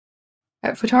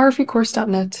At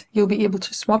photographycourse.net, you'll be able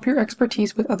to swap your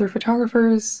expertise with other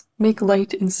photographers, make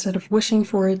light instead of wishing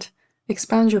for it,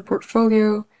 expand your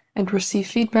portfolio, and receive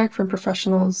feedback from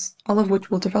professionals, all of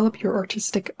which will develop your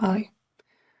artistic eye.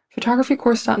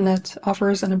 Photographycourse.net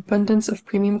offers an abundance of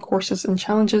premium courses and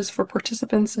challenges for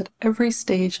participants at every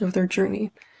stage of their journey,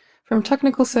 from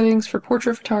technical settings for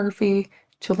portrait photography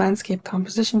to landscape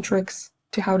composition tricks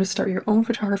to how to start your own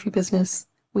photography business.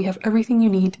 We have everything you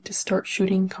need to start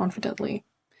shooting confidently.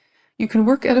 You can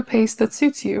work at a pace that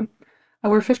suits you.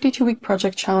 Our 52-week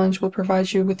project challenge will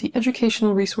provide you with the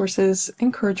educational resources,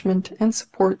 encouragement, and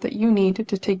support that you need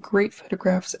to take great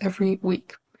photographs every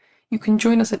week. You can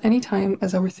join us at any time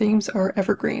as our themes are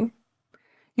evergreen.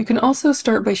 You can also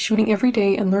start by shooting every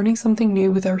day and learning something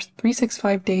new with our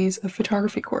 365 Days of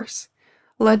Photography course.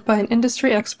 Led by an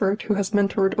industry expert who has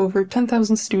mentored over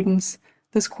 10,000 students,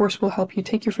 this course will help you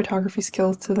take your photography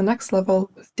skills to the next level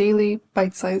with daily,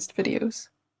 bite-sized videos.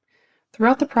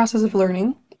 Throughout the process of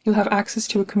learning, you'll have access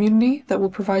to a community that will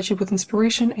provide you with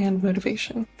inspiration and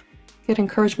motivation. Get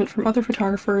encouragement from other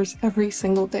photographers every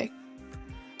single day.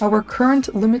 Our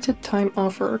current limited time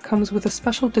offer comes with a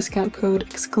special discount code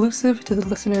exclusive to the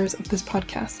listeners of this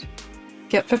podcast.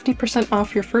 Get 50%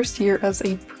 off your first year as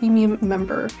a premium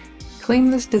member.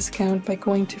 Claim this discount by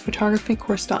going to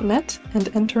photographycourse.net and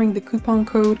entering the coupon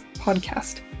code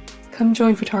PODCAST. Come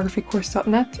join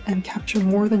photographycourse.net and capture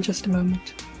more than just a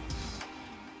moment.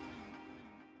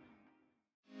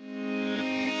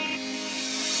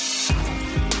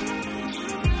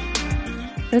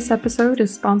 This episode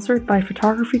is sponsored by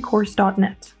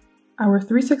photographycourse.net. Our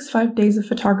 365 Days of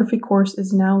Photography course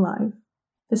is now live.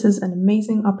 This is an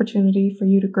amazing opportunity for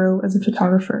you to grow as a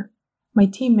photographer. My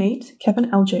teammate,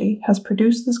 Kevin LJ, has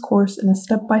produced this course in a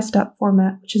step-by-step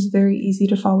format which is very easy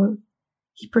to follow.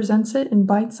 He presents it in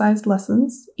bite-sized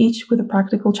lessons, each with a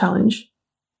practical challenge.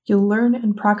 You'll learn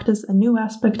and practice a new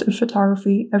aspect of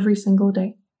photography every single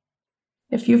day.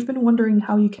 If you've been wondering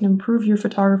how you can improve your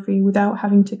photography without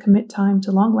having to commit time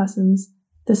to long lessons,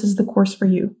 this is the course for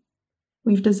you.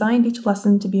 We've designed each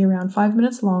lesson to be around 5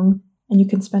 minutes long, and you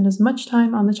can spend as much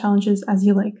time on the challenges as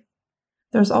you like.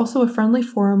 There's also a friendly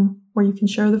forum where you can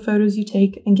share the photos you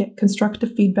take and get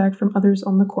constructive feedback from others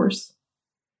on the course.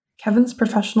 Kevin's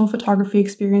professional photography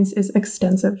experience is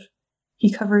extensive.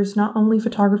 He covers not only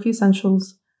photography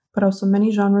essentials, but also many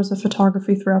genres of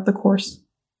photography throughout the course.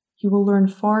 You will learn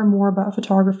far more about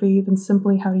photography than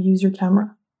simply how to use your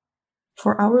camera.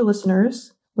 For our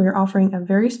listeners, we are offering a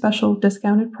very special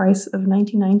discounted price of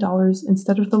 $99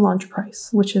 instead of the launch price,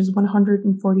 which is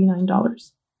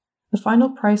 $149. The final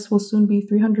price will soon be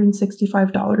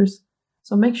 $365,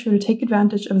 so make sure to take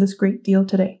advantage of this great deal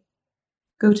today.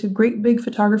 Go to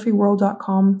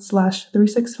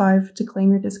greatbigphotographyworld.com/365 to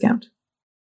claim your discount.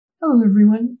 Hello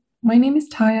everyone, my name is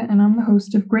Taya and I'm the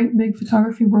host of Great Big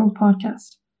Photography World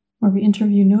podcast, where we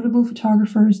interview notable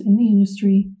photographers in the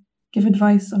industry, give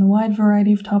advice on a wide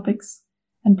variety of topics,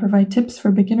 and provide tips for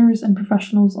beginners and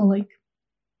professionals alike.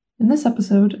 In this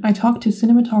episode, I talked to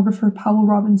cinematographer Powell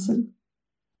Robinson.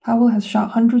 Powell has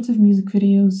shot hundreds of music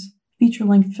videos,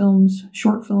 feature-length films,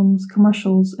 short films,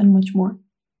 commercials, and much more.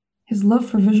 His love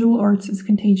for visual arts is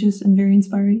contagious and very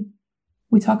inspiring.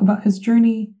 We talk about his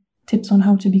journey, tips on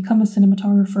how to become a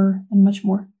cinematographer, and much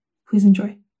more. Please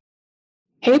enjoy.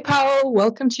 Hey Powell,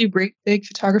 welcome to Great Big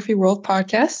Photography World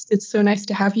podcast. It's so nice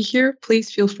to have you here.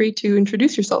 Please feel free to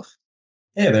introduce yourself.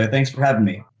 Hey there, thanks for having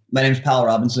me. My name's Powell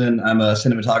Robinson. I'm a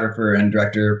cinematographer and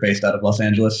director based out of Los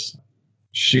Angeles.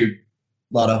 Shoot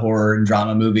a lot of horror and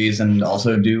drama movies and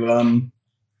also do a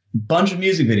bunch of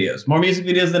music videos. More music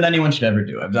videos than anyone should ever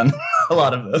do. I've done a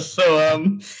lot of this.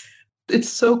 So it's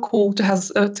so cool to have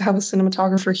a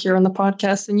cinematographer here on the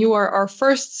podcast, and you are our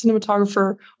first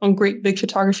cinematographer on Great Big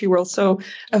Photography World. So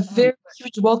a very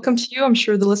huge welcome to you. I'm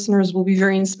sure the listeners will be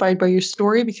very inspired by your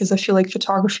story because I feel like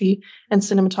photography and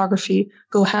cinematography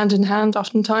go hand in hand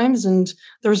oftentimes, and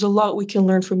there's a lot we can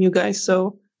learn from you guys.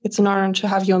 So it's an honor to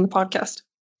have you on the podcast.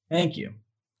 Thank you.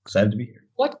 Excited to be here.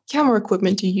 What camera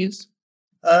equipment do you use?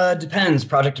 Depends,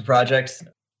 project to project.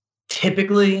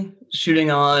 Typically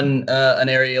shooting on an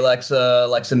Arri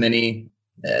Alexa Mini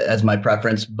as my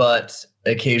preference, but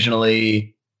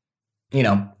occasionally,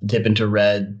 dip into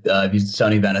Red. I've used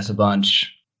Sony Venice a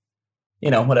bunch,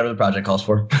 whatever the project calls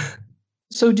for.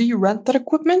 So do you rent that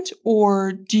equipment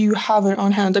or do you have it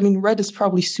on hand? I mean, Red is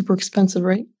probably super expensive,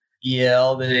 right? Yeah,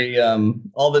 all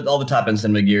the top end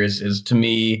cinema gear is to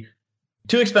me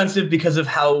too expensive because of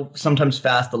how sometimes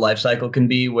fast the life cycle can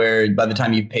be, where by the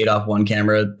time you've paid off one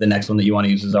camera, the next one that you want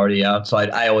to use is already out. So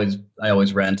I always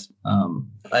rent. I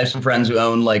have some friends who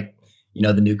own the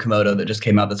new Komodo that just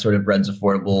came out, that's sort of Red's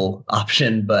affordable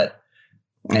option, but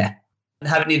Yeah,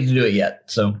 haven't needed to do it yet.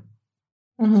 So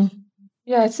Hmm.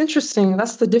 Yeah, it's interesting.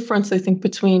 That's the difference, I think,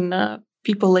 between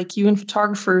people like you and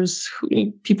photographers,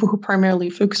 people who primarily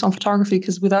focus on photography.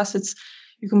 Because with us, it's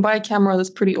you can buy a camera that's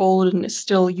pretty old and it's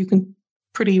still you can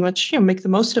pretty much make the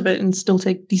most of it and still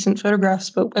take decent photographs.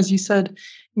 But as you said,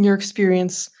 in your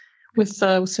experience with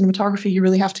cinematography, you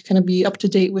really have to kind of be up to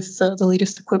date with the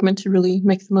latest equipment to really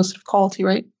make the most of quality,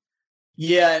 right?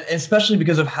 yeah, especially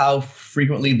because of how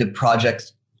frequently the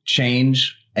projects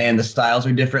change and the styles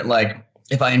are different. Like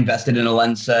if I invested in a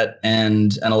lens set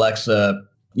and an Alexa,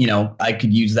 I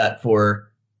could use that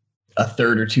for a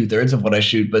third or two thirds of what I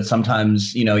shoot. But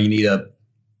sometimes, you need a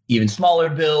even smaller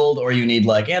build, or you need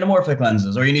like anamorphic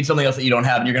lenses, or you need something else that you don't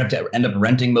have, and you're gonna have to end up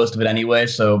renting most of it anyway.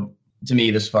 So to me,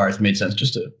 this far, it's made sense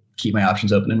just to keep my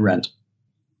options open and rent.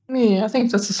 Yeah, I think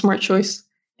that's a smart choice.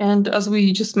 And as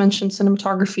we just mentioned,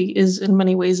 cinematography is in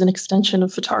many ways an extension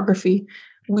of photography.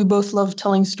 We both love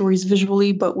telling stories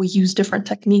visually, but we use different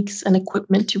techniques and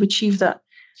equipment to achieve that.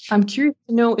 I'm curious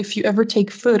to know if you ever take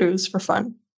photos for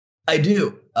fun. I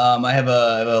do. I have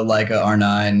a Leica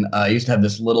R9. I used to have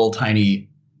this little tiny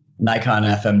Nikon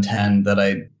FM10 that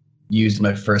I used in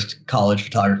my first college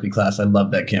photography class. I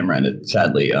loved that camera, and it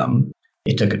sadly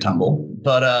it took a tumble.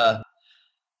 But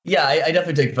yeah, I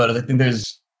definitely take photos. I think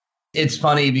it's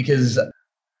funny because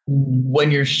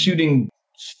when you're shooting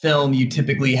film, you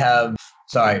typically have,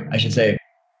 sorry, I should say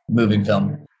moving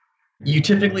film. You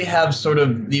typically have sort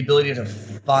of the ability to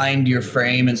find your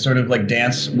frame and sort of like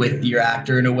dance with your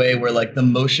actor in a way where like the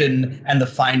motion and the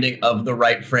finding of the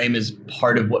right frame is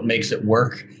part of what makes it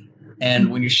work. And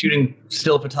when you're shooting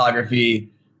still photography,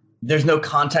 there's no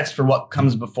context for what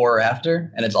comes before or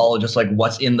after. And it's all just like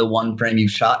what's in the one frame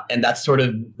you've shot. And that's sort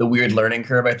of the weird learning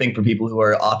curve, I think, for people who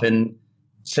are often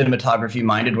cinematography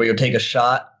minded, where you'll take a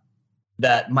shot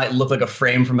that might look like a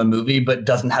frame from a movie, but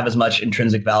doesn't have as much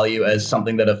intrinsic value as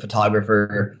something that a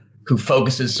photographer who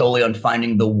focuses solely on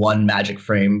finding the one magic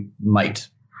frame might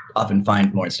often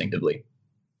find more instinctively.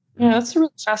 Yeah, that's a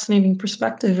really fascinating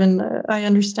perspective. And I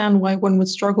understand why one would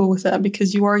struggle with that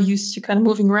because you are used to kind of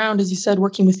moving around, as you said,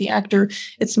 working with the actor.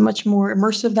 It's much more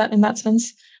immersive that in that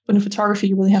sense. But in photography,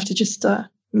 you really have to just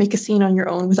make a scene on your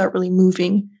own without really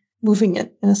moving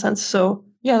it in a sense. So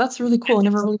yeah, that's really cool. I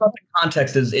never really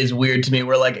Context is weird to me.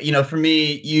 Where like for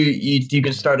me, you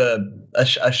can start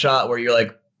a shot where you're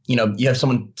like you have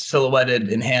someone silhouetted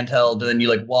in handheld, and then you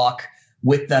like walk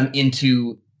with them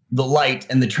into the light,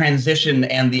 and the transition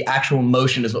and the actual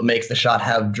motion is what makes the shot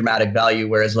have dramatic value.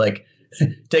 Whereas like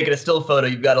taking a still photo,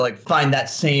 you've got to like find that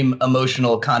same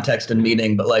emotional context and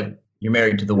meaning, but like you're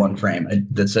married to the one frame.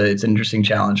 It's an interesting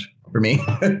challenge for me.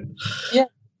 Yeah.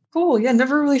 Cool. Yeah,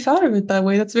 never really thought of it that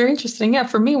way. That's very interesting. Yeah,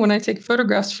 for me, when I take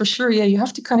photographs, for sure, yeah, you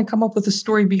have to kind of come up with a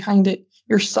story behind it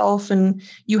yourself and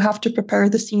you have to prepare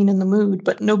the scene and the mood,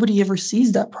 but nobody ever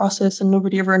sees that process and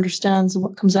nobody ever understands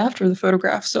what comes after the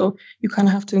photograph. So you kind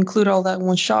of have to include all that in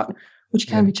one shot, which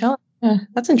can be challenging. Yeah,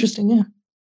 that's interesting. Yeah.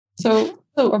 So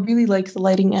I really like the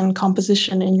lighting and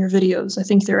composition in your videos. I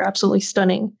think they're absolutely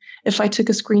stunning. If I took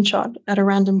a screenshot at a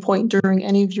random point during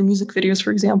any of your music videos,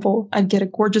 for example, I'd get a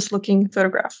gorgeous looking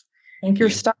photograph. Thank Your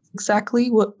you. style is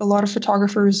exactly what a lot of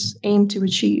photographers aim to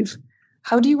achieve.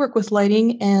 How do you work with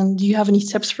lighting, and do you have any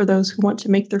tips for those who want to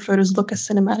make their photos look as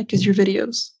cinematic as your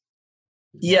videos?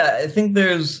 Yeah, I think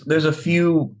there's a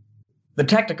few the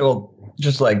technical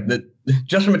just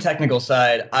from a technical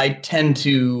side, I tend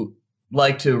to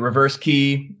like to reverse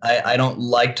key. I don't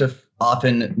like to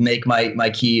often make my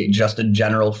key just a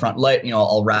general front light.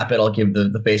 I'll wrap it, I'll give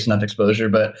the face enough exposure,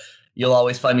 but you'll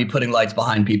always find me putting lights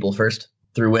behind people first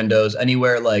through windows,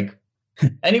 anywhere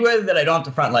that I don't have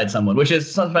to front light someone, which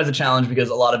is sometimes a challenge because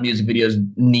a lot of music videos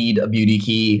need a beauty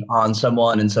key on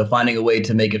someone. And so finding a way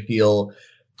to make it feel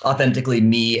authentically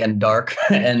me and dark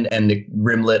and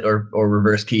rimlit or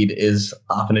reverse keyed is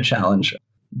often a challenge.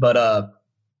 But I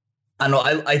don't know.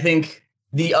 I think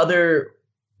the other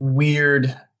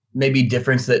weird maybe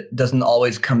difference that doesn't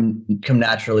always come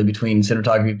naturally between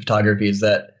cinematography and photography is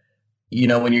that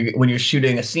when you're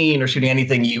shooting a scene or shooting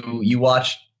anything, you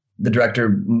watch the director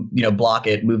block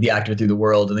it, move the actor through the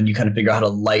world, and then you kind of figure out how to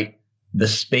light the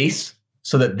space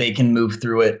so that they can move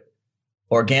through it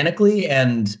organically,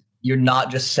 and you're not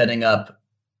just setting up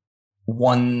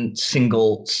one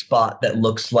single spot that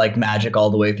looks like magic all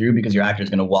the way through because your actor is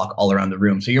going to walk all around the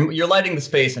room. So you're lighting the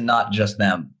space and not just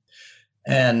them.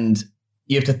 And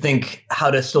you have to think how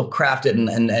to still craft it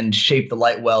and shape the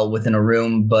light well within a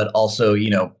room, but also,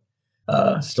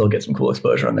 still get some cool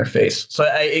exposure on their face. So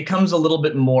it comes a little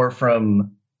bit more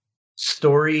from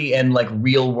story and like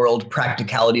real world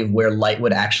practicality of where light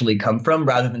would actually come from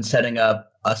rather than setting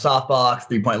up a softbox,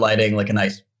 3-point lighting, like a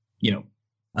nice,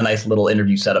 a nice little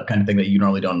interview setup kind of thing that you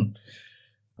normally don't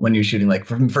when you're shooting, like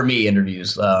for me,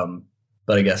 interviews.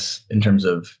 But I guess in terms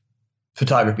of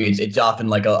photography, it's often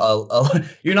like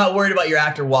you're not worried about your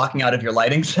actor walking out of your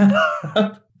lighting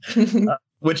setup,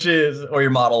 or your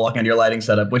model walking out of your lighting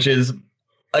setup, which is,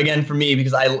 again, for me,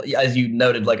 because as you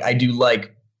noted, like I do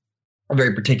like a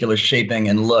very particular shaping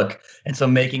and look. And so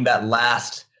making that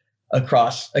last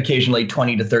across occasionally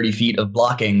 20 to 30 feet of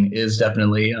blocking is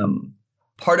definitely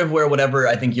part of where whatever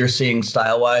I think you're seeing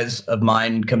style-wise of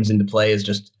mine comes into play is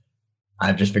just,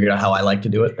 I've just figured out how I like to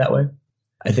do it that way.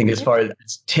 I think as far as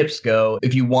tips go,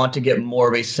 if you want to get more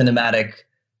of a cinematic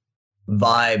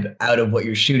vibe out of what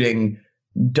you're shooting,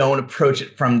 don't approach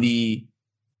it from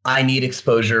I need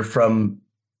exposure from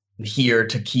here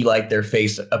to key light their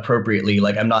face appropriately.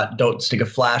 Like don't stick a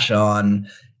flash on.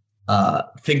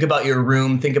 Think about your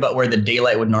room. Think about where the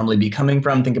daylight would normally be coming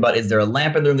from. Think about, is there a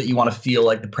lamp in the room that you want to feel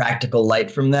like the practical light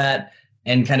from that,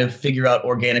 and kind of figure out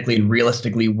organically and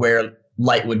realistically where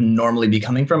light would normally be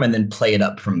coming from, and then play it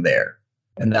up from there.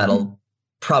 And that'll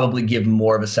probably give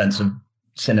more of a sense of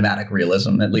cinematic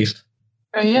realism, at least.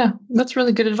 Yeah, that's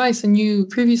really good advice. And you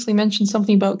previously mentioned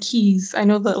something about keys. I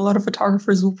know that a lot of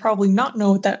photographers will probably not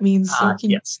know what that means. So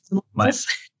can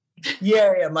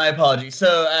Yeah, my apologies.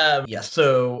 So,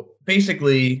 so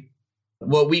basically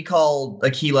what we call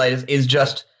a key light is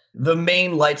just the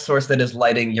main light source that is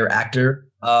lighting your actor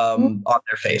on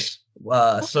their face.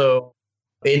 So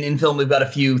in film, we've got a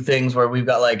few things where we've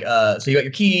got like, so you got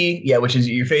your key, which is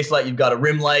your face light. You've got a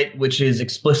rim light, which is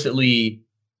explicitly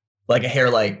like a hair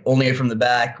light, only from the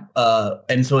back.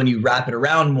 And so when you wrap it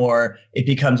around more, it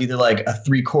becomes either like a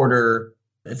 3/4,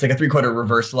 it's like a 3/4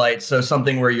 reverse light. So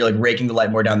something where you're like raking the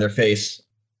light more down their face.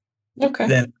 Okay.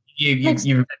 Then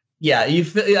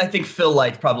I think fill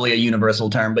light's probably a universal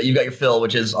term, but you've got your fill,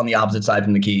 which is on the opposite side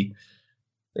from the key.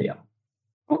 But yeah.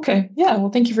 Okay. Yeah. Well,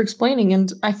 thank you for explaining.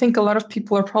 And I think a lot of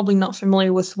people are probably not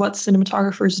familiar with what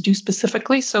cinematographers do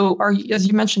specifically. So as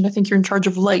you mentioned, I think you're in charge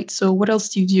of light. So what else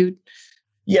do you do?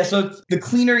 Yeah. So the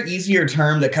cleaner, easier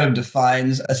term that kind of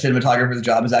defines a cinematographer's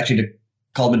job is actually to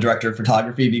call him a director of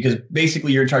photography, because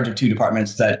basically you're in charge of two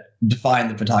departments that define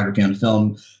the photography on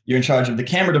film. You're in charge of the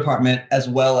camera department as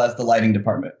well as the lighting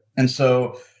department. And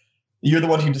so you're the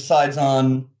one who decides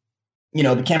on,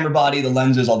 the camera body, the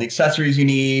lenses, all the accessories you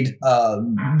need,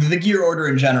 the gear order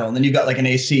in general. And then you've got like an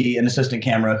AC, an assistant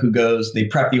camera, who they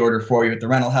prep the order for you at the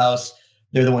rental house.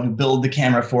 They're the one who build the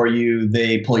camera for you.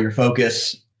 They pull your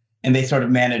focus, and they sort of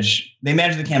manage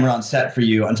the camera on set for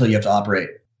you until you have to operate.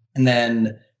 And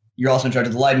then you're also in charge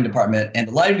of the lighting department. And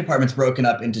the lighting department's broken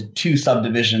up into two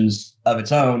subdivisions of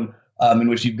its own, in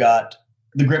which you've got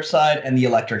the grip side and the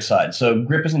electric side. So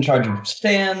grip is in charge of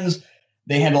stands.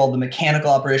 They handle all the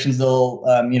mechanical operations. They'll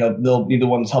be the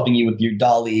ones helping you with your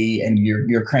dolly and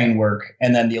your crane work.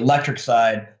 And then the electric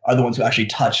side are the ones who actually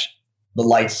touch the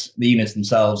lights, the units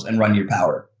themselves, and run your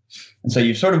power. And so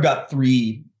you've sort of got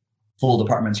three full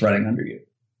departments running under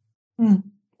you.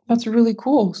 That's really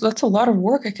cool. So that's a lot of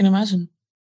work, I can imagine.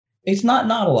 It's not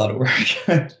a lot of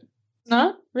work.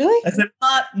 Not really? I said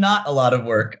not a lot of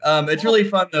work. It's really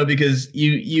fun though, because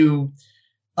you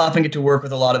often get to work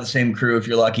with a lot of the same crew if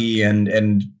you're lucky,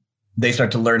 and they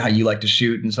start to learn how you like to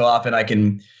shoot. And so often I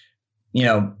can,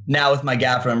 now with my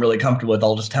gaffer I'm really comfortable with,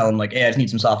 I'll just tell him like, hey, I just need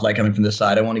some soft light coming from this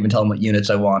side. I won't even tell him what units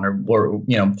I want, or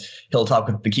he'll talk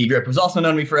with the key grip, who's also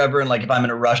known me forever. And like, if I'm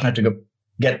in a rush and I have to go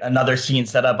get another scene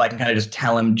set up, I can kind of just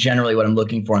tell him generally what I'm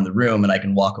looking for in the room, and I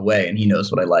can walk away, and he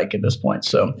knows what I like at this point.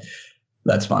 So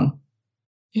that's fun.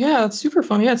 Yeah, it's super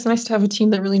fun. Yeah, it's nice to have a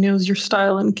team that really knows your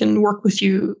style and can work with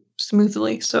you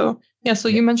smoothly. So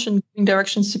you mentioned giving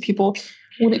directions to people.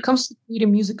 When it comes to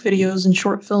creating music videos and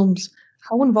short films,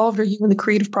 how involved are you in the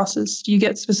creative process? Do you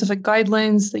get specific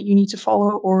guidelines that you need to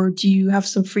follow, or do you have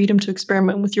some freedom to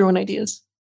experiment with your own ideas?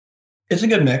 It's a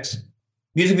good mix.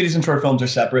 Music videos and short films are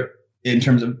separate in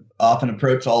terms of often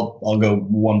approach. I'll go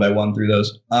one by one through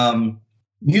those.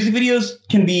 Music videos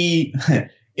can be,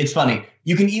 it's funny.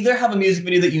 You can either have a music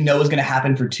video that is going to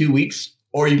happen for 2 weeks,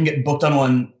 or you can get booked on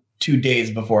one 2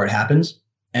 days before it happens.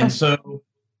 And so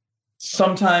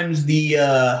sometimes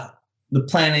the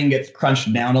planning gets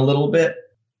crunched down a little bit.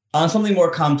 On something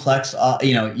more complex,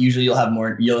 usually you'll have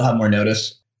more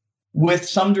notice. With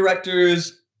some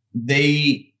directors,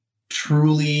 they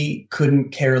truly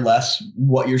couldn't care less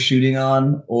what you're shooting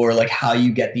on or like how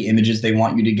you get the images they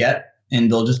want you to get. And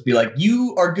they'll just be like,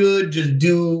 you are good, just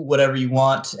do whatever you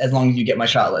want as long as you get my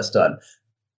shot list done.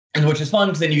 And which is fun,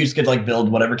 because then you just get to like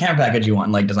build whatever camera package you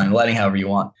want, like design the lighting however you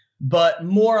want. But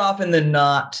more often than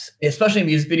not, especially in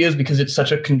music videos, because it's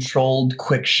such a controlled,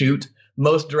 quick shoot,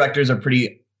 most directors are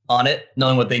pretty on it,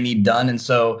 knowing what they need done. And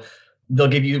so they'll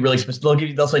give you really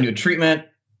specific, they'll send you a treatment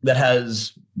that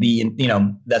has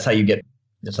that's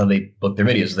how they book their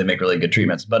videos. They make really good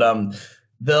treatments, but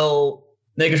they'll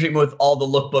make a treatment with all the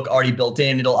lookbook already built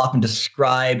in. It'll often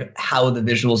describe how the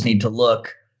visuals need to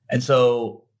look. And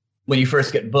so when you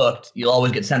first get booked, you'll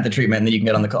always get sent the treatment, and then you can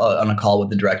get on a call with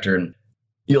the director, and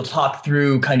you'll talk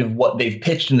through kind of what they've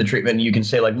pitched in the treatment. And you can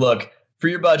say like, look, for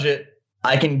your budget,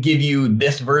 I can give you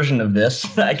this version of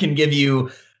this. I can give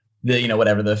you the,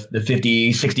 whatever the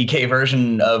 50, 60K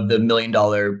version of the $1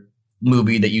 million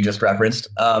movie that you just referenced.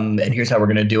 And here's how we're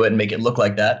going to do it and make it look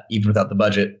like that, even without the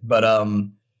budget. But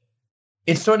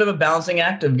it's sort of a balancing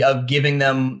act of giving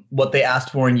them what they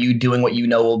asked for and you doing what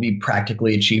will be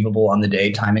practically achievable on the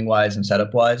day, timing wise and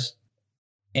setup wise.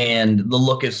 And the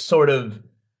look is sort of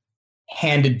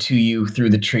handed to you through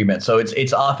the treatment. So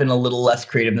it's often a little less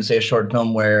creative than, say, a short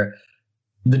film where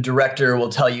the director will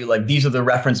tell you, like, these are the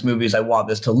reference movies I want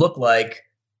this to look like.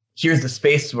 Here's the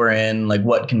space we're in. Like,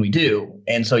 what can we do?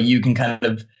 And so you can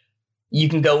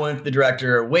go in with the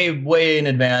director way, way in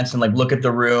advance and like look at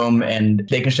the room, and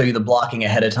they can show you the blocking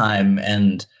ahead of time,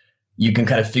 and you can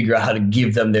kind of figure out how to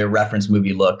give them their reference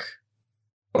movie look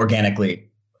organically,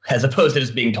 as opposed to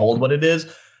just being told what it is.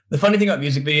 The funny thing about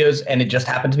music videos, and it just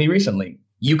happened to me recently,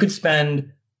 you could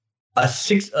spend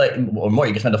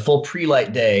you could spend a full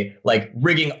pre-light day, like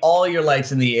rigging all your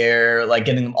lights in the air, like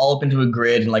getting them all up into a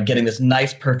grid and like getting this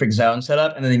nice, perfect zone set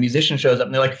up. And then the musician shows up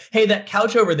and they're like, hey, that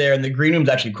couch over there in the green room's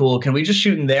actually cool. Can we just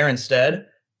shoot in there instead?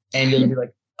 And you'll be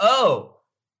like, oh,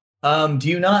 do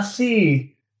you not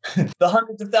see the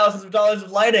hundreds of thousands of dollars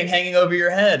of lighting hanging over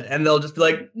your head? And they'll just be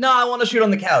like, no, I want to shoot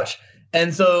on the couch.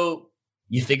 And so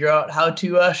you figure out how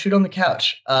to shoot on the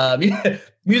couch.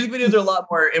 Music videos are a lot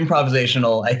more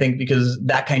improvisational, I think, because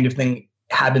that kind of thing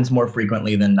happens more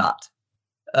frequently than not.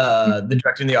 The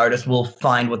director and the artist will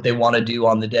find what they want to do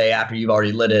on the day after you've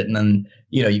already lit it. And then,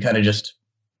 you kind of just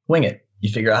wing it.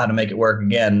 You figure out how to make it work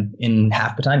again in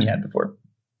half the time you had before.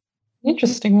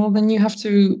 Interesting. Well, then you have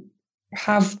to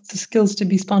have the skills to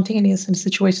be spontaneous in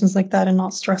situations like that and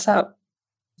not stress out.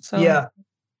 So yeah,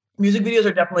 music videos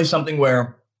are definitely something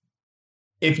where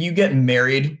if you get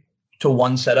married to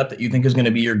one setup that you think is going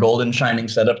to be your golden shining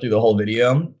setup through the whole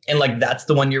video, and like that's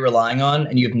the one you're relying on,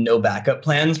 and you have no backup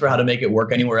plans for how to make it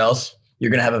work anywhere else,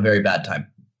 you're going to have a very bad time.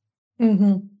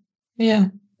 Mm-hmm. Yeah.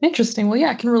 Interesting. Well,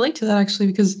 yeah, I can relate to that actually,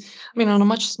 because on a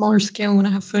much smaller scale, when I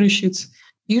have photo shoots,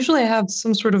 usually I have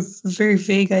some sort of very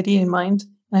vague idea in mind.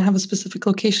 I have a specific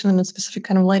location and a specific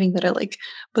kind of lighting that I like,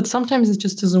 but sometimes it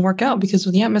just doesn't work out because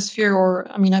of the atmosphere, or,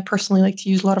 I personally like to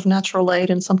use a lot of natural light,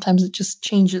 and sometimes it just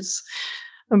changes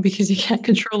because you can't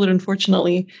control it,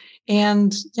 unfortunately.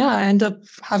 And yeah, I end up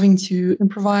having to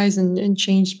improvise and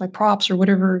change my props or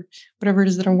whatever it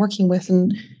is that I'm working with.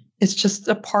 And it's just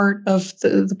a part of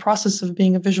the process of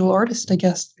being a visual artist, I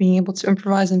guess, being able to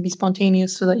improvise and be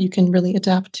spontaneous so that you can really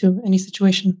adapt to any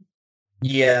situation.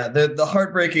 Yeah, the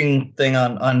heartbreaking thing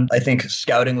on I think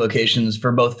scouting locations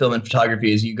for both film and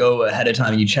photography is you go ahead of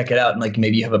time and you check it out, and like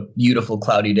maybe you have a beautiful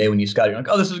cloudy day when you scout. You're like,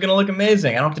 oh, this is going to look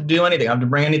amazing. I don't have to do anything. I don't have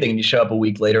to bring anything. And you show up a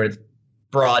week later, it's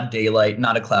broad daylight,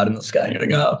 not a cloud in the sky. And you're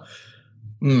like,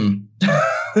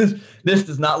 this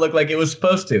does not look like it was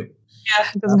supposed to. Yeah,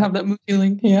 it doesn't have that mood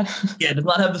feeling. Yeah. Yeah, it does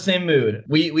not have the same mood.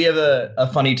 We have a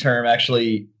funny term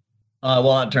actually. Well,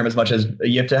 not term as much as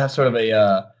you have to have sort of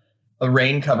a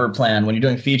rain cover plan when you're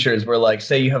doing features where, like,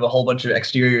 say you have a whole bunch of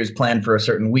exteriors planned for a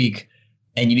certain week,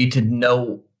 and you need to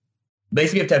know,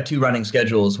 basically you have to have two running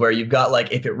schedules where you've got,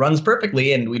 like, if it runs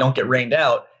perfectly and we don't get rained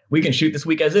out, we can shoot this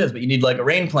week as is, but you need like a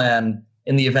rain plan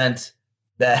in the event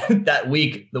that that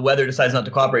week the weather decides not to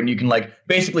cooperate, and you can like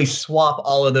basically swap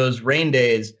all of those rain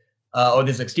days or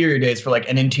those exterior days for like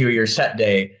an interior set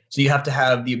day. So you have to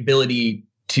have the ability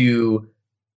to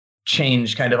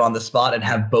change kind of on the spot and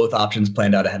have both options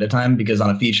planned out ahead of time, because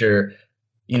on a feature,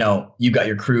 you've got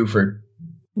your crew for,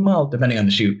 well, depending on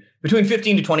the shoot, between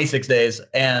 15 to 26 days,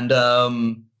 and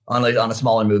on a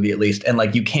smaller movie at least, and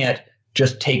like you can't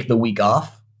just take the week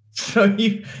off. So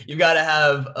you've got to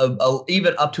have a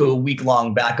even up to a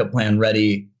week-long backup plan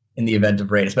ready in the event of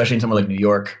rain, especially in somewhere like New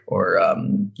York or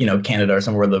Canada, or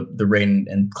somewhere where the rain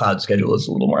and cloud schedule is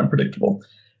a little more unpredictable.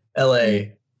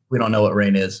 LA, we don't know what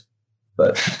rain is,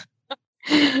 but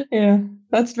yeah,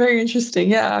 that's very interesting.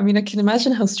 Yeah, I can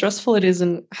imagine how stressful it is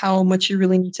and how much you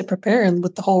really need to prepare. And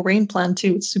with the whole rain plan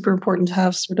too, it's super important to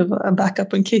have sort of a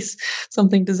backup in case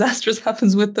something disastrous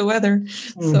happens with the weather.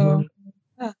 Mm-hmm. So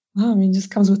yeah, it just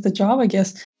comes with the job, I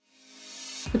guess.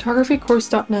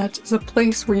 Photographycourse.net is a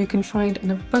place where you can find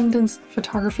an abundance of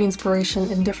photography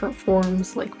inspiration in different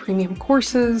forms like premium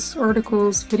courses,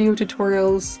 articles, video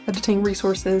tutorials, editing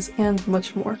resources, and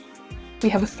much more. We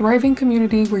have a thriving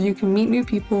community where you can meet new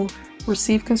people,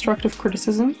 receive constructive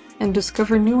criticism, and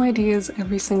discover new ideas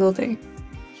every single day.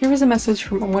 Here is a message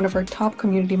from one of our top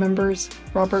community members,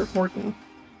 Robert Morton.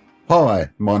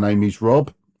 Hi, my name is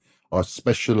Rob. I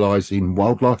specialise in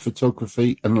wildlife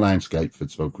photography and landscape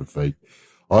photography.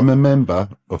 I'm a member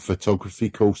of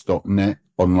photographycourse.net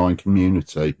online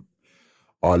community.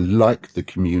 I like the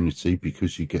community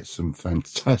because you get some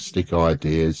fantastic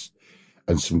ideas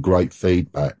and some great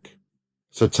feedback.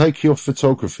 So take your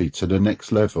photography to the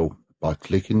next level by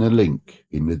clicking the link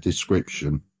in the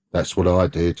description. That's what I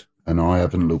did, and I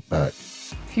haven't looked back.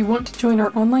 If you want to join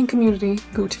our online community,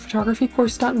 go to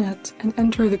photographycourse.net and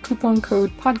enter the coupon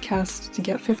code PODCAST to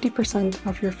get 50%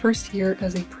 off your first year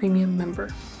as a premium member.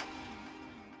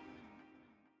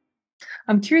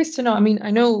 I'm curious to know,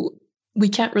 I know we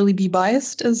can't really be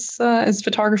biased as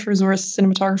photographers or as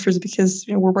cinematographers because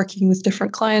we're working with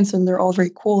different clients and they're all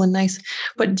very cool and nice.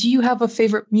 But do you have a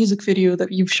favorite music video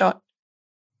that you've shot?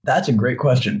 That's a great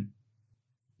question.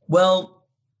 Well,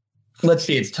 let's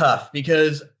see, it's tough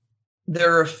because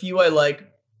there are a few I like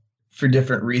for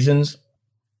different reasons.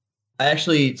 I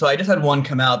just had one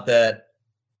come out that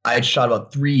I had shot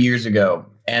about 3 years ago,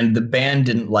 and the band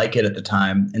didn't like it at the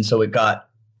time, and so it got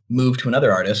moved to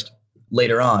another artist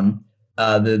later on.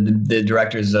 The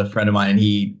director is a friend of mine, and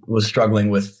he was struggling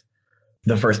with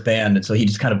the first band, and so he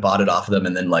just kind of bought it off of them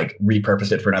and then like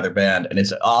repurposed it for another band. And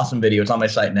it's an awesome video. It's on my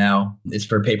site now. It's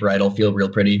for Paper Idol, Feel Real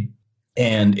Pretty,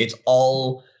 and it's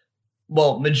all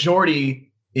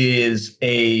majority is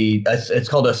it's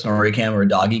called a snorri cam or a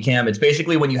doggy cam. It's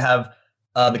basically when you have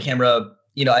the camera,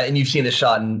 and you've seen this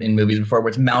shot in movies before, where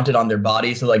it's mounted on their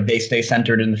body, so like they stay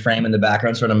centered in the frame and the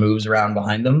background sort of moves around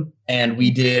behind them. And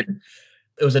it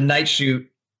was a night shoot,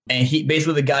 and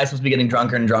the guy's supposed to be getting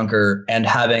drunker and drunker and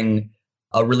having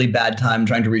a really bad time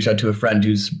trying to reach out to a friend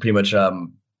who's pretty much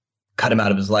cut him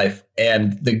out of his life.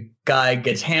 And the guy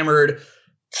gets hammered,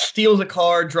 steals a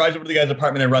car, drives over to the guy's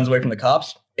apartment, and runs away from the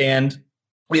cops. And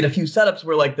we had a few setups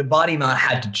where like the body mount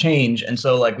had to change. And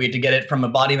so like we had to get it from a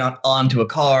body mount onto a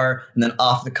car and then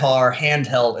off the car,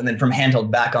 handheld, and then from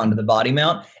handheld back onto the body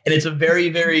mount. And it's a very,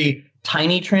 very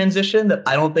tiny transition that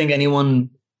I don't think anyone,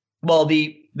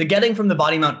 the getting from the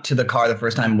body mount to the car the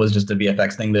first time was just a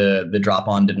VFX thing. The drop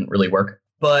on didn't really work.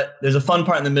 But there's a fun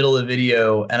part in the middle of the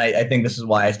video, and I think this is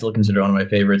why I still consider it one of my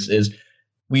favorites, is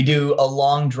we do a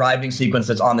long driving sequence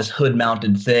that's on this hood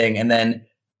mounted thing. And then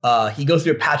he goes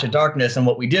through a patch of darkness, and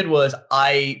what we did was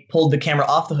I pulled the camera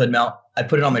off the hood mount, I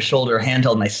put it on my shoulder,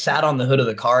 handheld, and I sat on the hood of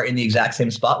the car in the exact same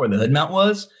spot where the hood mount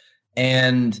was,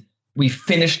 and we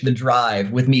finished the drive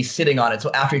with me sitting on it.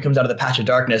 So after he comes out of the patch of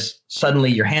darkness,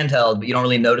 suddenly you're handheld, but you don't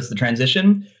really notice the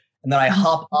transition. And then I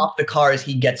hop off the car as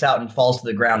he gets out and falls to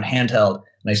the ground handheld,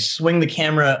 and I swing the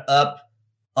camera up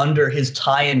under his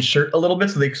tie and shirt a little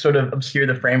bit so they sort of obscure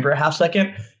the frame for a half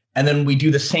second. And then we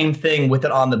do the same thing with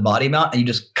it on the body mount, and you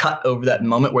just cut over that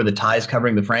moment where the tie is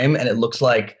covering the frame, and it looks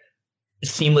like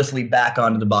seamlessly back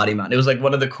onto the body mount. It was like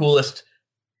one of the coolest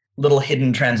little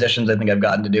hidden transitions I think I've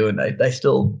gotten to do. And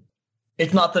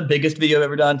it's not the biggest video I've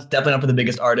ever done. It's definitely not for the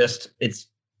biggest artist. It's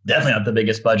definitely not the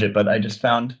biggest budget, but I just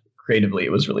found creatively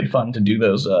it was really fun to do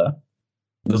those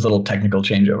little technical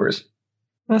changeovers.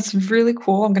 That's really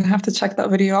cool. I'm going to have to check that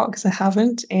video out because I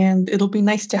haven't, and it'll be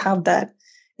nice to have that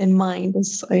in mind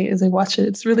as I watch it.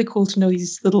 It's really cool to know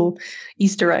these little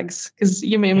Easter eggs because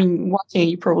watching it,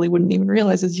 you probably wouldn't even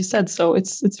realize, as you said. So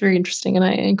it's very interesting, and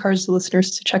I encourage the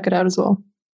listeners to check it out as well.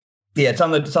 Yeah, it's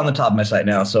on the top of my site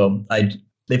now. So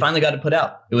they finally got it put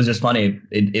out. It was just funny.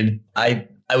 I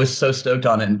was so stoked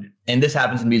on it, and this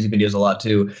happens in music videos a lot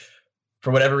too.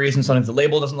 For whatever reason, sometimes the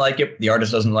label doesn't like it, the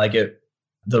artist doesn't like it,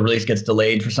 the release gets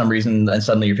delayed for some reason, and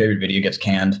suddenly your favorite video gets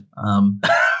canned.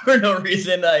 For no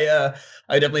reason.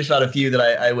 I definitely shot a few that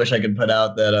I wish I could put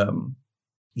out that,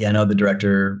 I know the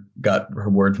director got her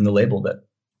word from the label that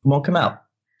won't come out.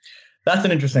 That's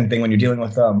an interesting thing when you're dealing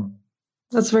with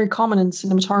That's very common in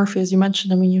cinematography, as you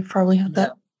mentioned. You've probably had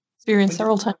that experience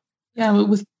several times. Yeah,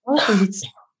 with photographers,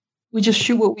 we just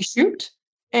shoot what we shoot.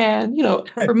 And,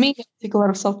 for me, I take a lot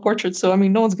of self-portraits. So,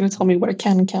 no one's going to tell me what I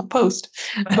can and can't post.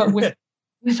 But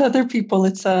with other people,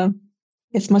 it's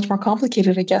much more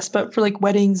complicated, I guess. But for like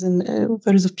weddings and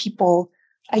photos of people,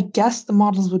 I guess the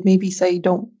models would maybe say,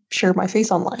 don't share my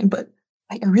face online, but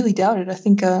I really doubt it. I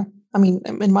think,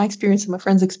 in my experience and my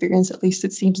friend's experience, at least,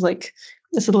 it seems like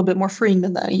it's a little bit more freeing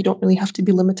than that. You don't really have to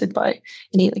be limited by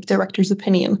any like director's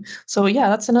opinion. So yeah,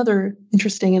 that's another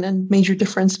interesting and major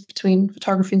difference between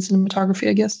photography and cinematography,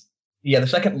 I guess. Yeah, the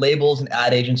second labels and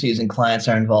ad agencies and clients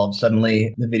are involved,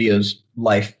 suddenly the video's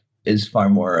life is far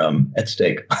more at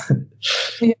stake.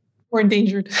 Yeah, more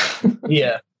endangered.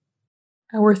 Yeah.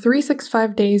 Our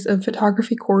 365 Days of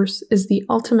Photography course is the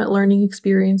ultimate learning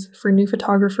experience for new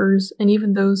photographers and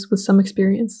even those with some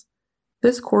experience.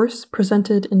 This course,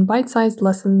 presented in bite-sized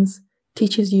lessons,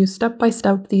 teaches you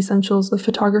step-by-step the essentials of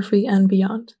photography and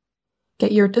beyond.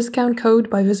 Get your discount code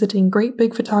by visiting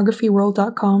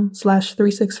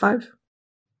greatbigphotographyworld.com/365.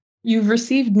 You've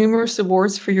received numerous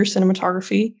awards for your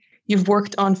cinematography. You've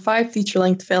worked on 5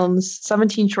 feature-length films,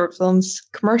 17 short films,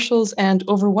 commercials, and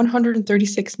over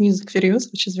 136 music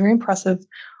videos, which is very impressive.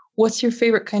 What's your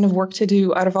favorite kind of work to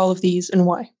do out of all of these, and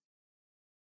why?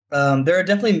 There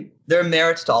are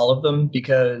merits to all of them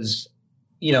because,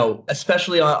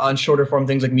 especially on shorter form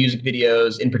things like music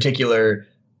videos in particular,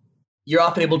 you're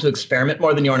often able to experiment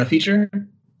more than you are on a feature,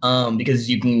 because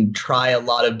you can try a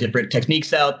lot of different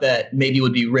techniques out that maybe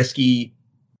would be risky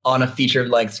on a feature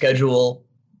like schedule.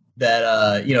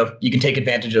 That you can take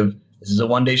advantage of. This is a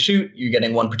one-day shoot. You're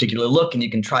getting one particular look, and you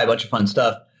can try a bunch of fun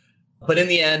stuff. But in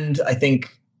the end, I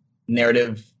think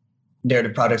narrative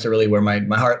projects are really where my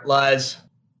heart lies.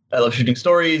 I love shooting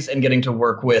stories and getting to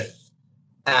work with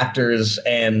actors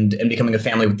and becoming a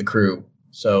family with the crew.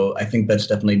 So I think that's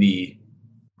definitely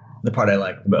the part I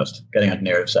like the most, getting on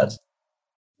narrative sets.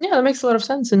 Yeah, that makes a lot of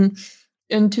sense. And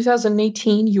in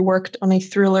 2018, you worked on a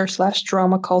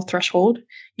thriller/drama called Threshold.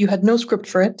 You had no script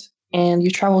for it, and you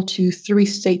traveled to 3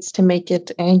 states to make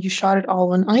it, and you shot it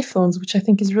all on iPhones, which I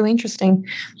think is really interesting.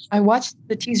 I watched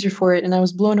the teaser for it, and I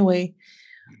was blown away.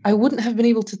 I wouldn't have been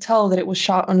able to tell that it was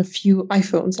shot on a few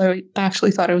iPhones. I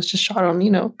actually thought it was just shot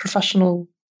on, professional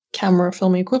camera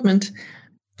filming equipment.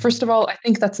 First of all, I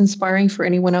think that's inspiring for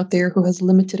anyone out there who has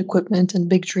limited equipment and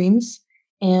big dreams.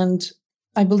 And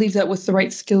I believe that with the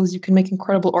right skills, you can make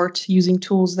incredible art using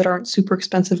tools that aren't super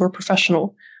expensive or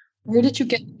professional. Where did you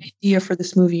get the idea for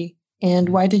this movie? And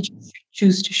why did you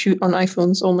choose to shoot on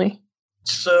iPhones only?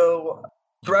 So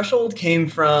Threshold came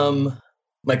from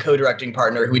my co-directing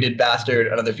partner, who we did Bastard,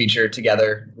 another feature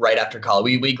together right after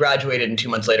college. We graduated, and 2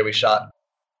 months later we shot.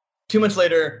 2 months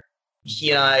later,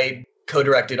 he and I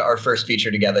co-directed our first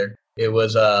feature together. It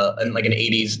was like an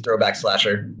 80s throwback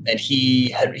slasher, and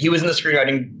he was in the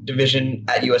screenwriting division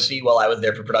at USC while I was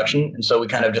there for production, and so we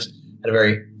kind of just had a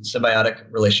very symbiotic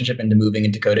relationship into moving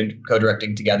into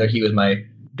co-directing together. He was my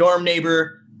dorm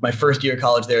neighbor, my first year of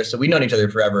college there, so we'd known each other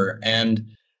forever. And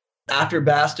after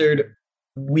Bastard,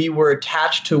 we were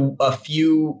attached to a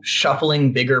few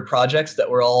shuffling bigger projects that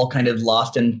were all kind of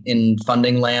lost in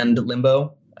funding land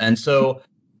limbo. And so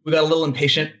we got a little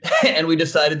impatient and we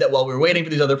decided that while we were waiting for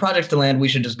these other projects to land, we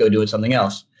should just go do something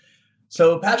else.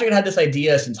 So Patrick had this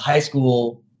idea since high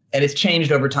school, and it's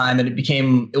changed over time. And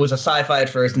it was a sci-fi at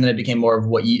first, and then it became more of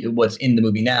what's in the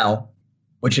movie now,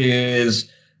 which is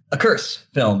a curse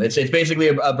film. It's basically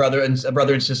a brother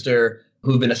and sister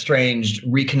who've been estranged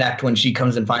reconnect when she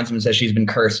comes and finds him and says she's been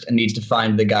cursed and needs to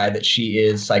find the guy that she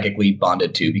is psychically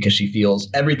bonded to, because she feels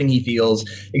everything he feels,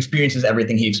 experiences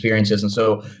everything he experiences. And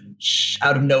so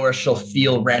out of nowhere, she'll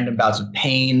feel random bouts of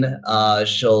pain.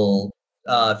 She'll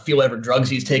feel whatever drugs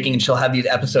he's taking, and she'll have these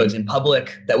episodes in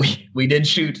public that we did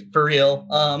shoot for real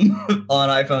on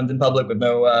iPhones in public with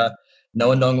no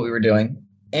one knowing what we were doing.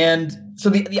 And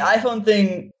so the iPhone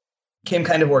thing came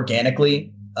kind of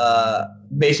organically.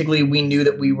 Basically, we knew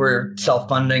that we were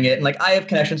self-funding it. And like, I have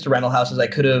connections to rental houses. I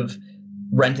could have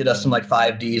rented us some like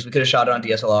 5Ds. We could have shot it on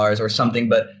DSLRs or something.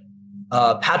 But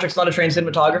Patrick's not a trained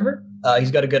cinematographer.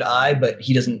 He's got a good eye, but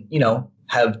he doesn't,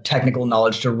 have technical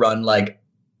knowledge to run like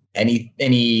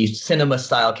any cinema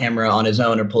style camera on his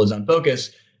own or pull his own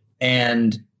focus.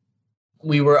 And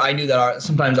I knew that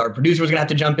sometimes our producer was going to have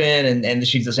to jump in, and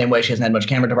she's the same way. She hasn't had much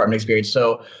camera department experience.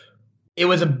 So it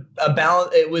was a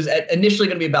balance. It was initially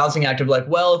going to be a balancing act of like,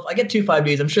 well, if I get 2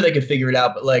 5Ds, I'm sure they could figure it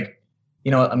out. But like,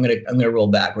 I'm gonna roll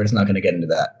back. We're just not going to get into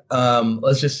that.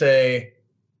 Let's just say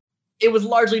it was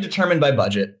largely determined by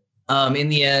budget. In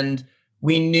the end,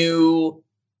 we knew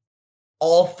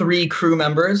all 3 crew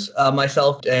members,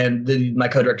 myself and my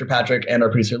co-director Patrick and our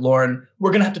producer Lauren,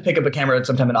 were going to have to pick up a camera at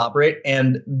some time and operate.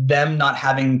 And them not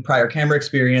having prior camera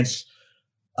experience,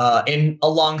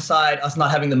 alongside us not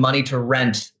having the money to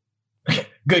rent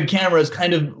good cameras,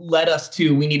 kind of led us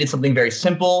to, we needed something very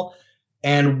simple.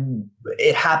 And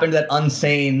it happened that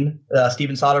Unsane,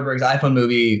 Steven Soderbergh's iPhone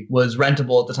movie, was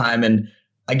rentable at the time. And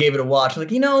I gave it a watch. Like,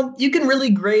 you can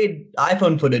really grade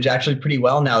iPhone footage actually pretty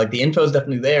well now. Like, the info is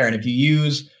definitely there. And if you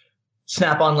use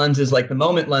snap-on lenses like the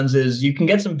Moment lenses, you can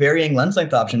get some varying lens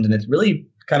length options, and it's really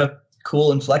kind of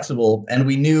cool and flexible. And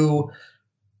we knew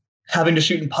having to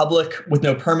shoot in public with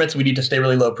no permits, we need to stay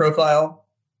really low profile.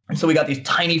 And so we got these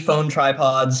tiny phone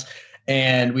tripods,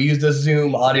 and we used a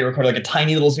Zoom audio recorder, like a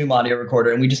tiny little Zoom audio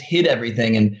recorder, and we just hid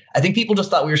everything. And I think people just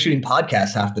thought we were shooting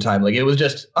podcasts half the time. Like it was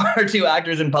just our two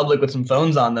actors in public with some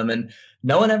phones on them, and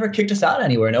no one ever kicked us out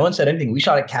anywhere. No one said anything. We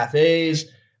shot at cafes,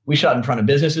 we shot in front of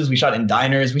businesses, we shot in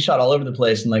diners, we shot all over the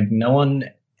place, and like no one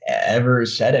ever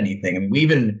said anything. I mean,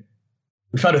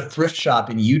 we found a thrift shop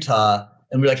in Utah,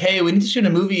 and we're like, hey, we need to shoot a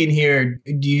movie in here.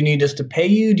 Do you need us to pay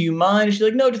you? Do you mind? And she's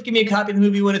like, no, just give me a copy of the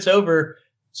movie when it's over.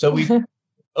 So we,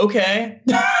 okay,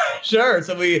 sure.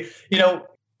 So we,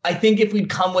 I think if we'd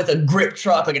come with a grip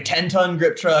truck, like a 10-ton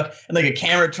grip truck and like a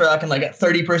camera truck and like a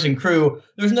 30-person crew,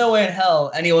 there's no way in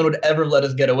hell anyone would ever let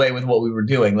us get away with what we were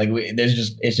doing. Like it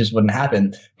just wouldn't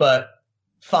happen. But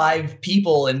 5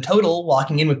 people in total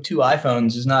walking in with 2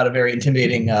 iPhones is not a very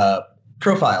intimidating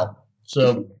profile.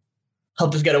 So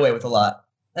helped us get away with a lot.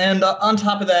 And on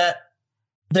top of that,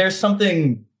 there's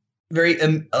something very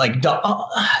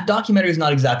documentary is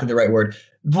not exactly the right word.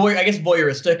 I guess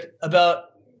voyeuristic about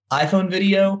iPhone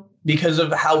video because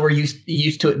of how we're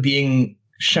used to it being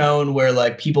shown, where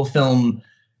like people film,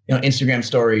 Instagram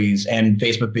stories and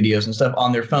Facebook videos and stuff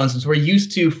on their phones. And so we're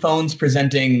used to phones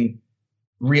presenting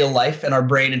real life, and our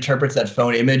brain interprets that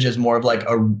phone image as more of like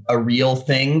a real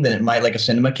thing than it might like a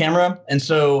cinema camera. And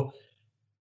so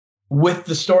with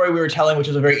the story we were telling, which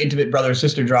is a very intimate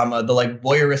brother-sister drama, the like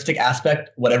voyeuristic aspect,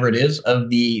 whatever it is, of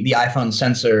the iPhone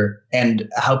sensor and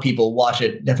how people watch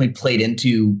it definitely played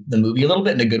into the movie a little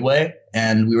bit in a good way.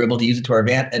 And we were able to use it to our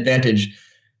advantage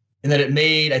in that it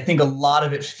made, I think, a lot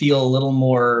of it feel a little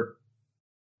more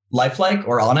lifelike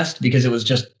or honest, because it was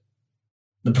just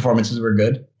the performances were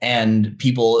good and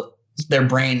their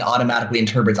brain automatically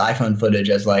interprets iPhone footage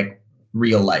as like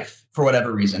real life for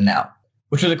whatever reason now,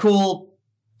 which was a cool,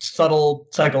 subtle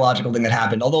psychological thing that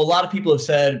happened. Although a lot of people have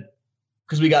said,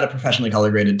 because we got it professionally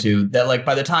color graded too, that like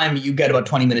by the time you get about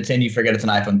 20 minutes in, you forget it's an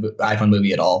iPhone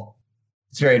movie at all.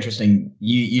 It's very interesting.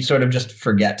 You sort of just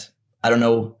forget. I don't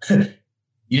know.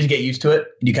 You just get used to it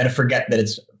and you kind of forget that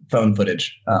it's phone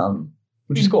footage,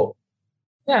 which is cool.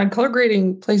 Yeah, color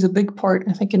grading plays a big part,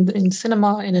 I think, in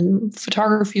cinema and in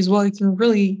photography as well. You can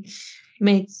really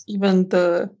make even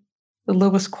the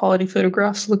lowest quality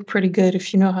photographs look pretty good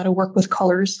if you know how to work with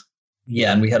colors.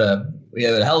 Yeah, and we had a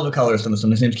hell of a colorist on this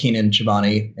one. His name's Keenan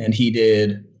Chibani, and he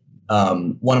did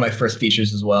one of my first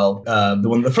features as well.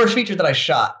 The first feature that I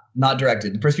shot, not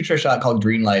directed. The first feature I shot called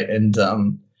Green Light, and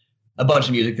a bunch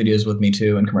of music videos with me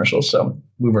too and commercials. So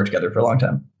we worked together for a long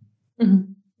time.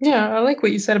 Mm-hmm. Yeah, I like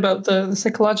what you said about the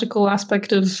psychological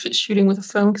aspect of shooting with a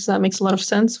phone, because that makes a lot of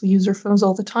sense. We use our phones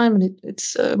all the time, and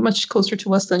it's much closer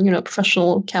to us than, a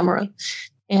professional camera.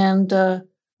 And I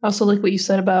also like what you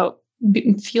said about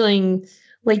feeling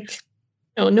like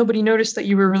nobody noticed that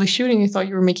you were really shooting. They thought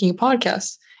you were making a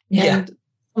podcast. And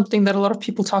something that a lot of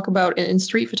people talk about in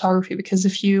street photography, because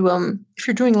if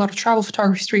you're doing a lot of travel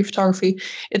photography, street photography,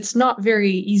 it's not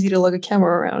very easy to lug a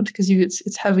camera around because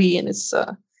it's heavy and it's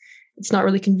not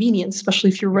really convenient, especially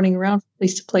if you're running around from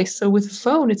place to place. So with a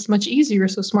phone, it's much easier.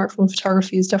 So smartphone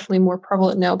photography is definitely more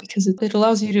prevalent now because it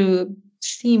allows you to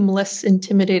seem less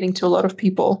intimidating to a lot of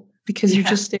people because you're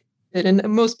just staring at it. And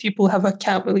most people have a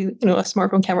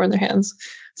smartphone camera in their hands.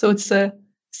 So it's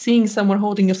seeing someone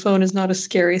holding a phone is not as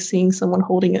scary as seeing someone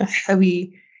holding a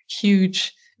heavy,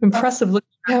 huge, impressive looking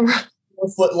camera.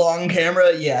 4-foot-long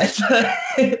camera. Yeah,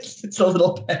 it's a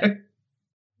little better.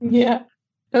 Yeah.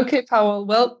 Okay, Powell.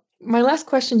 Well, my last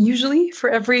question usually for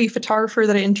every photographer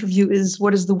that I interview is,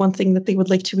 what is the one thing that they would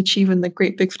like to achieve in the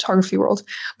great big photography world?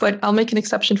 But I'll make an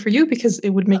exception for you because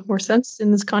it would make more sense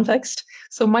in this context.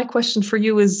 So my question for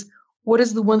you is, what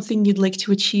is the one thing you'd like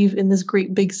to achieve in this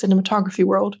great big cinematography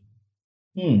world?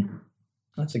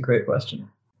 That's a great question.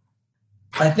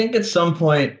 I think at some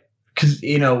point, because,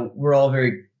 we're all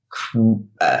very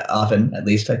often, at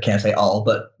least I can't say all,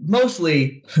 but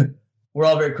mostly we're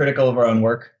all very critical of our own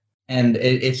work. And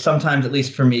it sometimes, at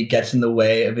least for me, gets in the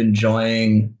way of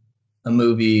enjoying a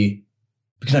movie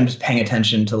because I'm just paying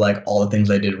attention to like all the things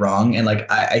I did wrong. And like,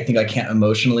 I think I can't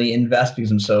emotionally invest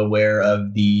because I'm so aware of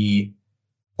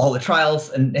all the trials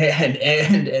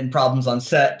and problems on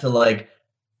set, to like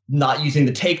not using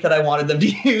the take that I wanted them to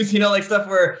use, like stuff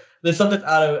where there's stuff that's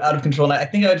out of control. And I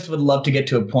think I just would love to get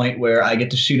to a point where I get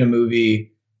to shoot a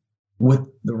movie with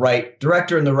the right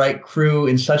director and the right crew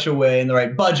in such a way and the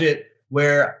right budget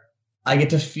where I get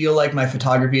to feel like my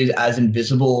photography is as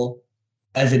invisible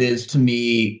as it is to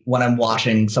me when I'm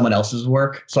watching someone else's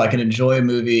work. So I can enjoy a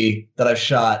movie that I've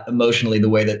shot emotionally the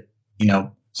way that,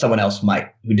 someone else might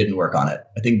who didn't work on it.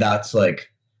 I think that's like,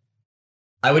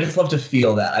 I would just love to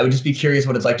feel that. I would just be curious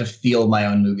what it's like to feel my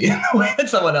own movie in the way that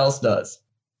someone else does.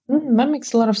 That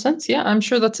makes a lot of sense. Yeah, I'm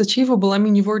sure that's achievable. I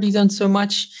mean, you've already done so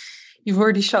much. You've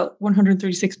already shot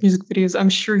 136 music videos. I'm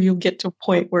sure you'll get to a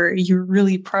point where you're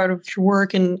really proud of your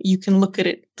work and you can look at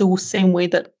it the same way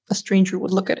that a stranger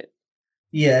would look at it.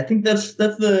 Yeah, I think that's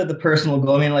the personal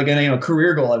goal. I mean, like,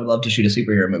 career goal, I would love to shoot a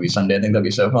superhero movie someday. I think that'd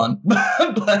be so fun.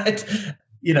 But,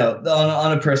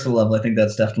 on a personal level, I think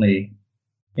that's definitely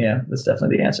the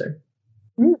answer.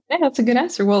 Yeah, that's a good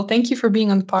answer. Well, thank you for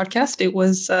being on the podcast. It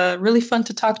was really fun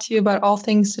to talk to you about all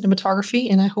things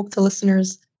cinematography, and I hope the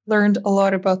listeners learned a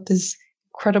lot about this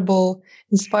incredible,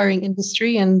 inspiring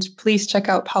industry. And please check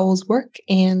out Powell's work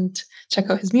and check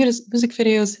out his music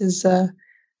videos,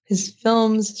 his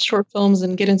films, short films,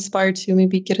 and get inspired to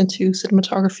maybe get into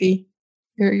cinematography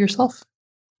yourself.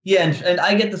 Yeah, and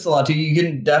I get this a lot too. You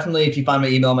can definitely, if you find my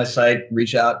email on my site,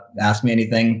 reach out, ask me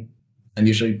anything. I'm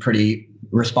usually pretty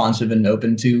responsive and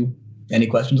open to any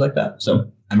questions like that. So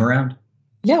I'm around.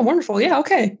 Yeah, wonderful. Yeah,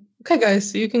 okay. Okay, guys.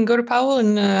 So you can go to Powell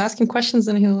and ask him questions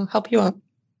and he'll help you out.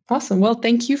 Awesome. Well,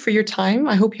 thank you for your time.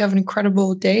 I hope you have an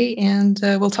incredible day and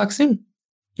we'll talk soon.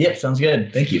 Yeah, sounds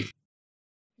good. Thank you.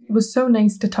 It was so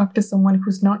nice to talk to someone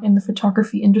who's not in the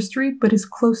photography industry, but is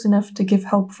close enough to give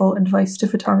helpful advice to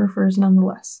photographers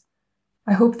nonetheless.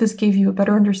 I hope this gave you a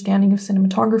better understanding of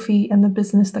cinematography and the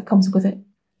business that comes with it.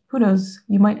 Who knows,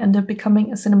 you might end up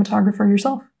becoming a cinematographer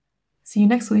yourself. See you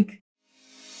next week.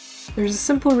 There's a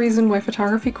simple reason why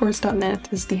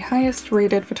photographycourse.net is the highest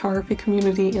rated photography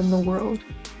community in the world.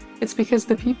 It's because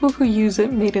the people who use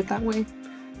it made it that way.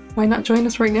 Why not join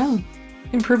us right now?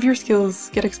 Improve your skills,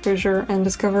 get exposure, and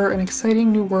discover an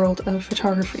exciting new world of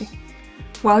photography.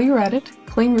 While you're at it,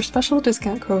 claim your special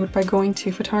discount code by going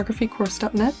to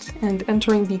photographycourse.net and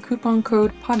entering the coupon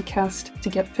code PODCAST to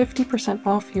get 50%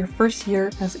 off your first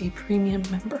year as a premium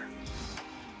member.